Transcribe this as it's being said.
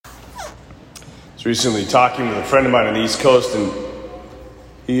was recently talking with a friend of mine on the East Coast, and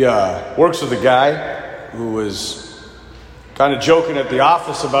he works with a guy who was kind of joking at the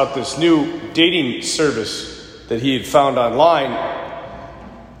office about this new dating service that he had found online.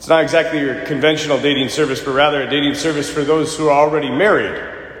 It's not exactly your conventional dating service, but rather a dating service for those who are already married.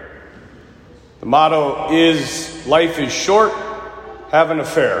 The motto is, life is short, have an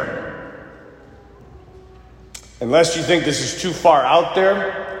affair. Unless you think this is too far out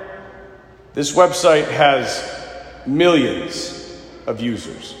there, this website has millions of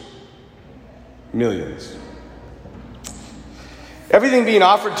users. Millions. Everything being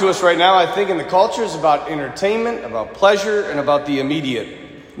offered to us right now, I think, in the culture is about entertainment, about pleasure, and about the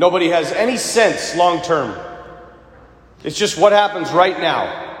immediate. Nobody has any sense long term. It's just what happens right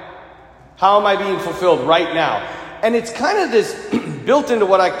now. How am I being fulfilled right now? And it's kind of this built into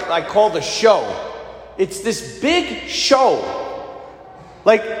what I call the show. It's this big show.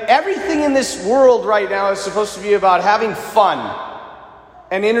 Like everything in this world right now is supposed to be about having fun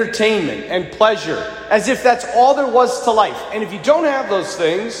and entertainment and pleasure, as if that's all there was to life. And if you don't have those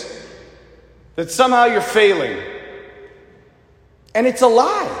things, that somehow you're failing. And it's a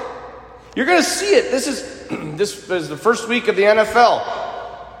lie. You're going to see it. This is the first week of the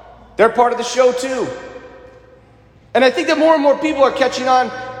NFL. They're part of the show too. And I think that more and more people are catching on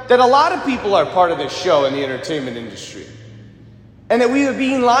that a lot of people are part of this show in the entertainment industry. And that we are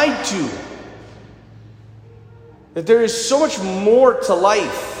being lied to. That there is so much more to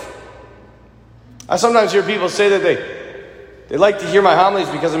life. I sometimes hear people say that they like to hear my homilies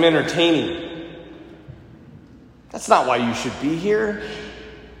because I'm entertaining. That's not why you should be here. You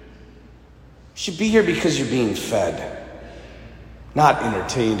should be here because you're being fed, not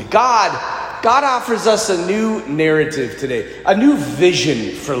entertained. God offers us a new narrative today, a new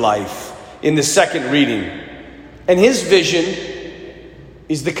vision for life in the second reading. And his vision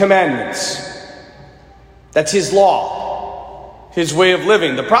is the commandments. That's his law, his way of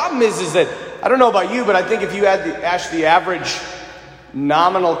living. The problem is that, I don't know about you, but I think if you ask the average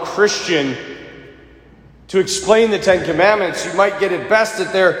nominal Christian to explain the Ten Commandments, you might get at best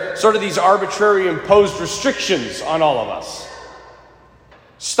that they're sort of these arbitrary imposed restrictions on all of us,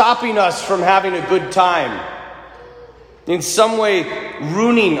 stopping us from having a good time, in some way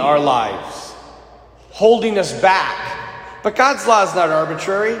ruining our lives, holding us back. But God's law is not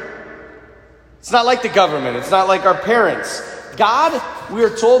arbitrary. It's not like the government. It's not like our parents. God, we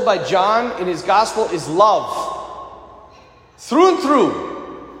are told by John in his gospel, is love. Through and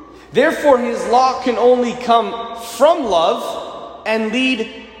through. Therefore, his law can only come from love and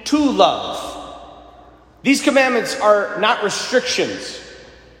lead to love. These commandments are not restrictions.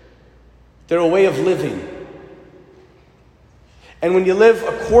 They're a way of living. And when you live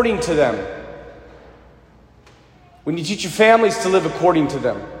according to them, when you teach your families to live according to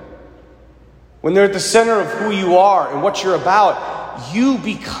them, when they're at the center of who you are and what you're about, you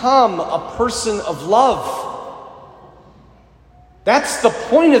become a person of love. That's the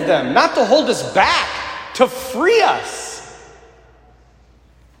point of them, not to hold us back, to free us.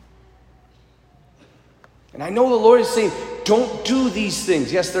 And I know the Lord is saying, don't do these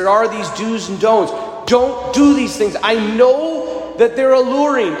things. Yes, there are these do's and don'ts. Don't do these things. I know that they're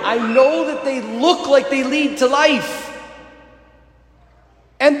alluring. I know that they look like they lead to life.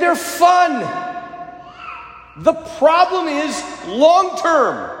 And they're fun. The problem is long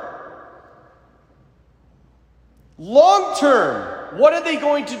term. Long term. What are they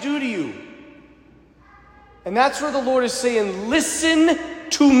going to do to you? And that's where the Lord is saying, listen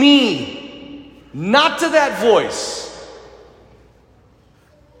to me, not to that voice.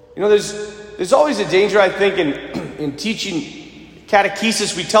 You know, there's always a danger, I think, in teaching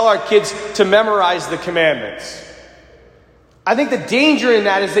catechesis. We tell our kids to memorize the commandments. I think the danger in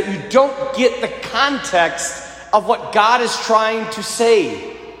that is that you don't get the context of what God is trying to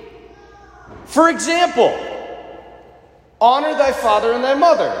say. For example, honor thy father and thy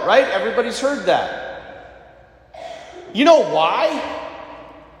mother, right? Everybody's heard that. You know why?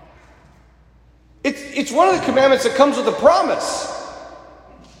 It's one of the commandments that comes with a promise.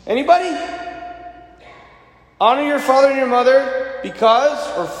 Anybody? Honor your father and your mother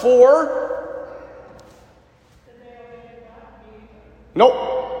because, or for.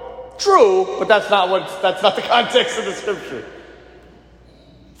 Nope. True, but that's not the context of the scripture.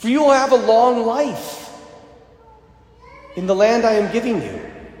 For you will have a long life in the land I am giving you.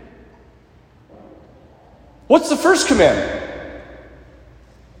 What's the first commandment?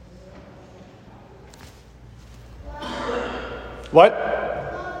 What?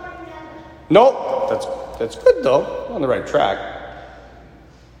 Nope. That's good though. On the right track.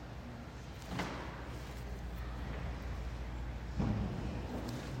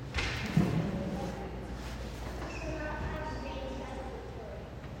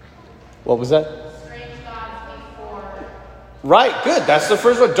 What was that? Strange gods before. Right, good. That's the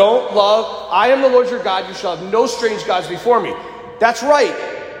first one. Don't love. I am the Lord your God. You shall have no strange gods before me. That's right.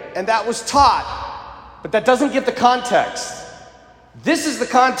 And that was taught. But that doesn't get the context. This is the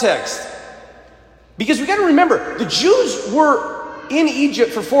context. Because we got to remember, the Jews were in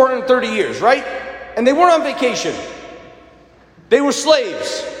Egypt for 430 years, right? And they weren't on vacation. They were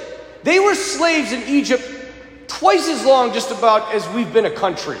slaves. They were slaves in Egypt twice as long just about as we've been a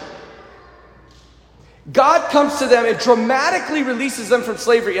country. God comes to them and dramatically releases them from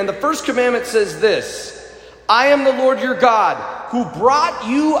slavery. And the first commandment says this: I am the Lord your God who brought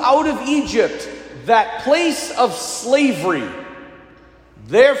you out of Egypt, that place of slavery.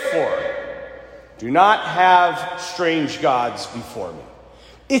 Therefore, do not have strange gods before me.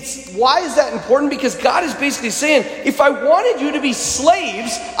 Why is that important? Because God is basically saying, if I wanted you to be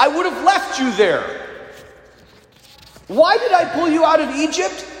slaves, I would have left you there. Why did I pull you out of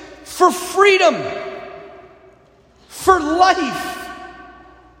Egypt? For freedom. For life.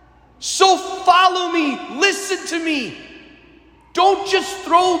 So follow me. Listen to me. Don't just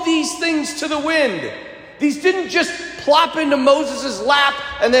throw these things to the wind. These didn't just plop into Moses' lap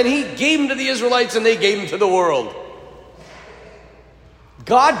and then he gave them to the Israelites and they gave them to the world.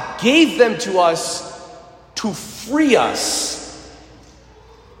 God gave them to us to free us.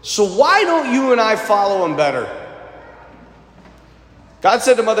 So why don't you and I follow him better? God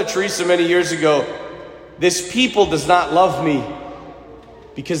said to Mother Teresa many years ago, this people does not love me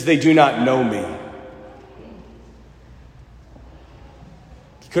because they do not know me.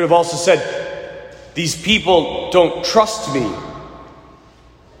 He could have also said, these people don't trust me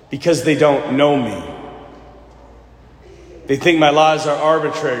because they don't know me. They think my laws are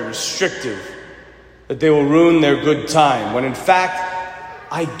arbitrary, restrictive, that they will ruin their good time, when in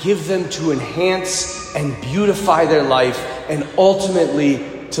fact, I give them to enhance and beautify their life and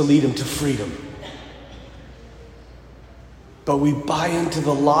ultimately to lead them to freedom. But we buy into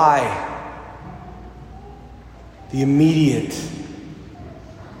the lie, the immediate,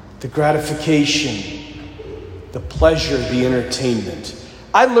 the gratification, the pleasure, the entertainment.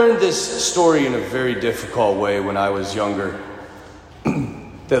 I learned this story in a very difficult way when I was younger.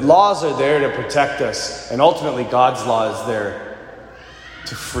 That laws are there to protect us, and ultimately God's law is there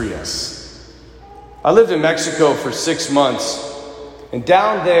to free us. I lived in Mexico for 6 months, and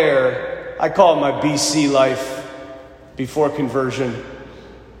down there, I call it my BC life, before conversion.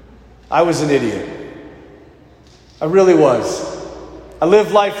 I was an idiot. I really was. I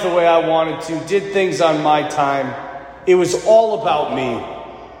lived life the way I wanted to, did things on my time. It was all about me.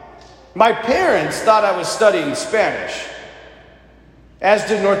 My parents thought I was studying Spanish, as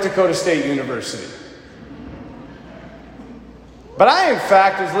did North Dakota State University. But I, in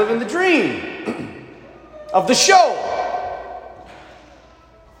fact, was living the dream of the show.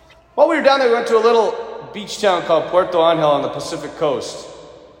 While we were down there, we went to a little beach town called Puerto Angel on the Pacific coast.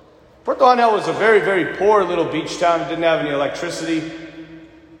 Puerto Angel was a very, very poor little beach town. It didn't have any electricity,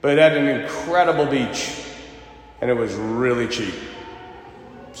 but it had an incredible beach, and it was really cheap.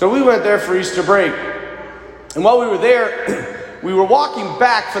 So we went there for Easter break. And while we were there, we were walking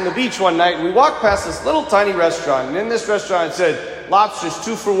back from the beach one night, and we walked past this little tiny restaurant. And in this restaurant, it said, lobsters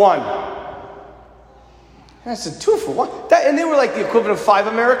 2 for $1. And I said, 2 for $1? And they were like the equivalent of $5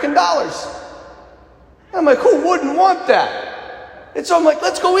 American. And I'm like, who wouldn't want that? And so I'm like,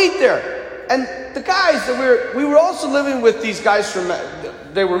 let's go eat there. And the guys that we were also living with these guys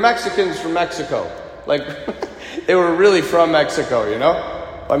they were Mexicans from Mexico. Like, they were really from Mexico, you know?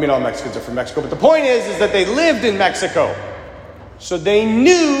 I mean, all Mexicans are from Mexico, but the point is that they lived in Mexico. So they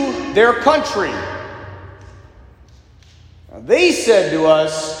knew their country. Now, they said to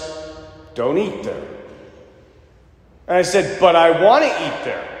us, don't eat there. And I said, but I want to eat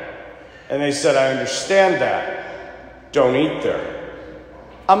there. And they said, I understand that. Don't eat there.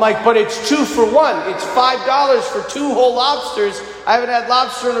 I'm like, but it's 2 for $1. It's $5 for 2 whole lobsters. I haven't had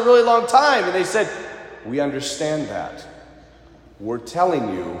lobster in a really long time. And they said, we understand that. We're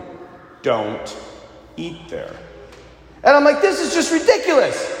telling you, don't eat there. And I'm like, this is just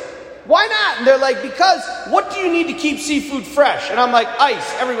ridiculous. Why not? And they're like, because what do you need to keep seafood fresh? And I'm like,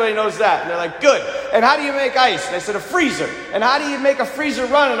 ice. Everybody knows that. And they're like, good. And how do you make ice? And I said, a freezer. And how do you make a freezer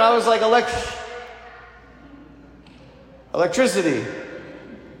run? And I was like, electricity.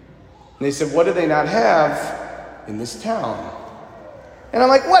 And they said, what do they not have in this town? And I'm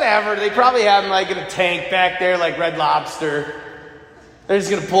like, whatever. They probably have them like in a tank back there, like Red Lobster. They're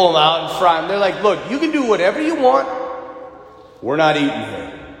just going to pull them out and fry them. They're like, look, you can do whatever you want. We're not eating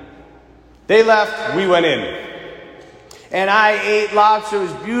here. They left. We went in. And I ate lobster. It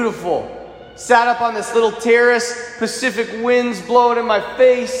was beautiful. Sat up on this little terrace. Pacific winds blowing in my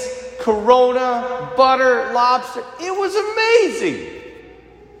face. Corona, butter, lobster. It was amazing.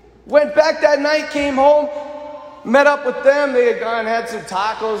 Went back that night, came home, met up with them. They had gone and had some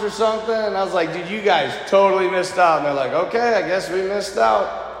tacos or something. And I was like, dude, you guys totally missed out. And they're like, okay, I guess we missed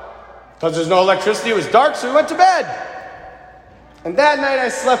out. Because there's no electricity. It was dark, so we went to bed. And that night I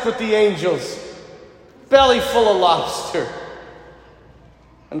slept with the angels. Belly full of lobster.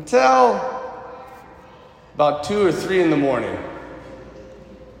 Until about 2 or 3 in the morning.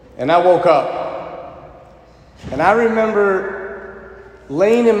 And I woke up. And I remember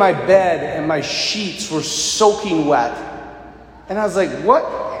laying in my bed and my sheets were soaking wet. And I was like, what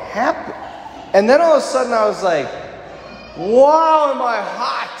happened? And then all of a sudden I was like, wow, am I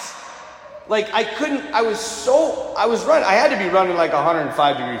hot? Like I was running. I had to be running like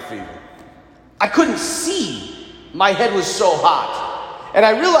 105-degree fever. I couldn't see. My head was so hot. And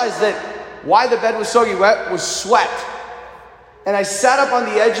I realized that why the bed was soaking wet was sweat. And I sat up on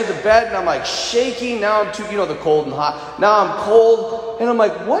the edge of the bed and I'm like shaking. Now I'm the cold and hot. Now I'm cold. And I'm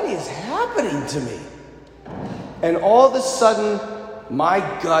like, what is happening to me? And all of a sudden, my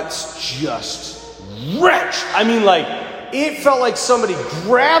guts just wrenched. I mean, like, it felt like somebody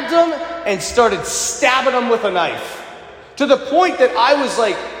grabbed them and started stabbing them with a knife. To the point that I was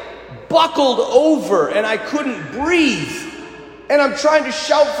like buckled over and I couldn't breathe. And I'm trying to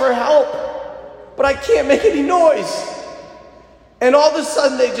shout for help, but I can't make any noise. And all of a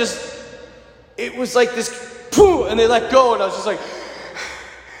sudden it was like this, pooh, and they let go, and I was just like,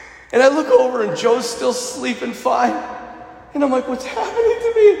 and I look over and Joe's still sleeping fine. And I'm like, what's happening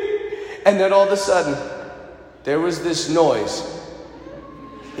to me? And then all of a sudden, there was this noise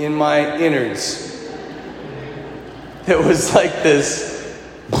in my innards. It was like this.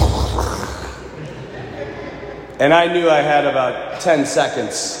 And I knew I had about 10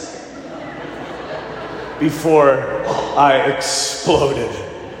 seconds before I exploded.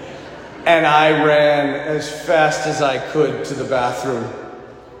 And I ran as fast as I could to the bathroom,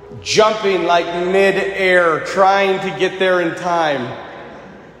 jumping like mid-air, trying to get there in time,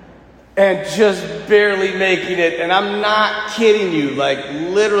 and just barely making it. And I'm not kidding you, like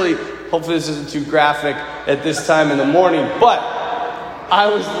literally, hopefully this isn't too graphic at this time in the morning, but I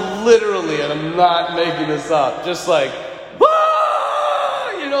was literally, and I'm not making this up, just like,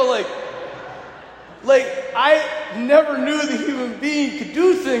 like I never knew the human being could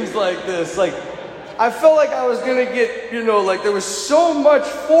do things like this. Like, I felt like I was going to get, like there was so much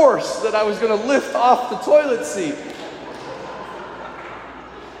force that I was going to lift off the toilet seat.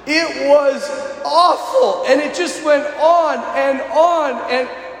 It was awful. And it just went on and on.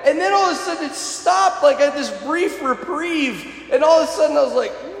 And then all of a sudden it stopped. Like I had this brief reprieve. And all of a sudden I was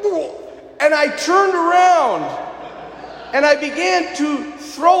like, whoa. And I turned around. And I began to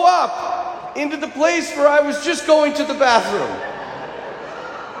throw up into the place where I was just going to the bathroom.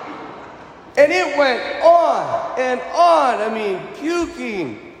 And it went on and on. I mean,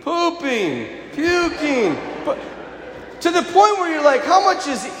 puking, pooping, puking. But to the point where you're like, how much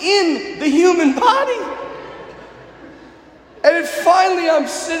is in the human body? And then finally I'm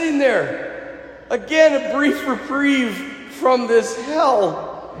sitting there. Again, a brief reprieve from this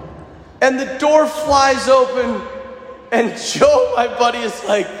hell. And the door flies open. And Joe, my buddy, is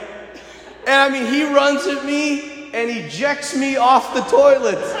like, and I mean, he runs at me and ejects me off the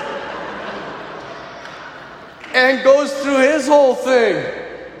toilet. And goes through his whole thing.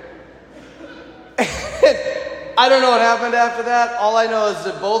 I don't know what happened after that. All I know is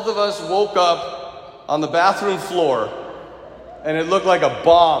that both of us woke up on the bathroom floor and it looked like a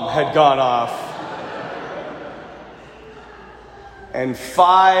bomb had gone off. And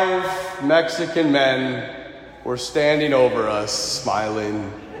 5 Mexican men were standing over us,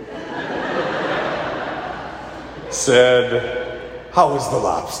 smiling. Said, how was the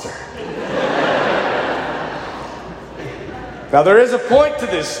lobster? Now there is a point to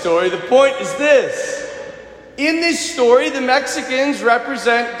this story. The point is this. In this story, the Mexicans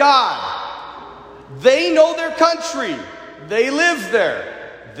represent God. They know their country. They live there.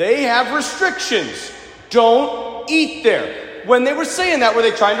 They have restrictions. Don't eat there. When they were saying that, were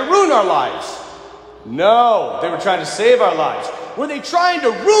they trying to ruin our lives? No, they were trying to save our lives. Were they trying to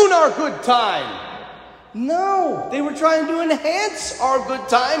ruin our good time? No, they were trying to enhance our good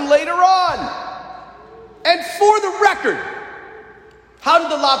time later on. And for the record, how did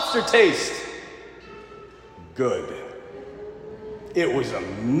the lobster taste? Good. It was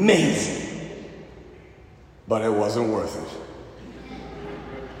amazing. But it wasn't worth it.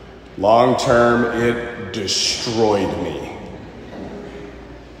 Long term, it destroyed me.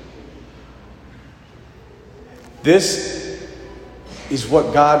 This is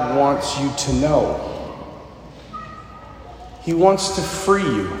what God wants you to know. He wants to free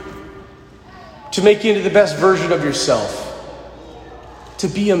you to make you into the best version of yourself, to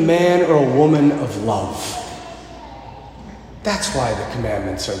be a man or a woman of love. That's why the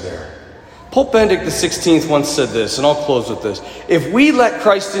commandments are there. Pope Benedict XVI once said this, and I'll close with this. If we let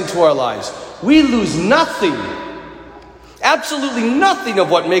Christ into our lives, we lose nothing, absolutely nothing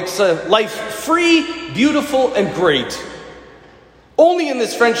of what makes a life free, beautiful, and great. Only in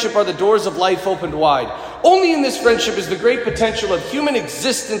this friendship are the doors of life opened wide. Only in this friendship is the great potential of human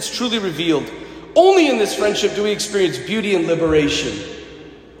existence truly revealed. Only in this friendship do we experience beauty and liberation.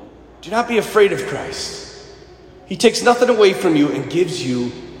 Do not be afraid of Christ. He takes nothing away from you and gives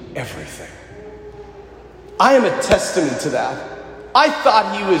you everything. I am a testament to that. I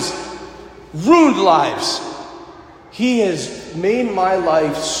thought he was ruined lives. He has made my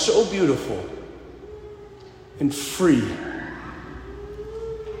life so beautiful and free.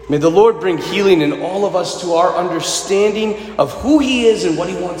 May the Lord bring healing in all of us to our understanding of who he is and what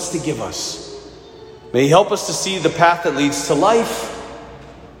he wants to give us. May he help us to see the path that leads to life,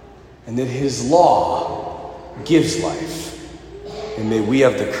 and that his law gives life. And may we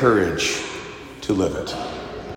have the courage to live it.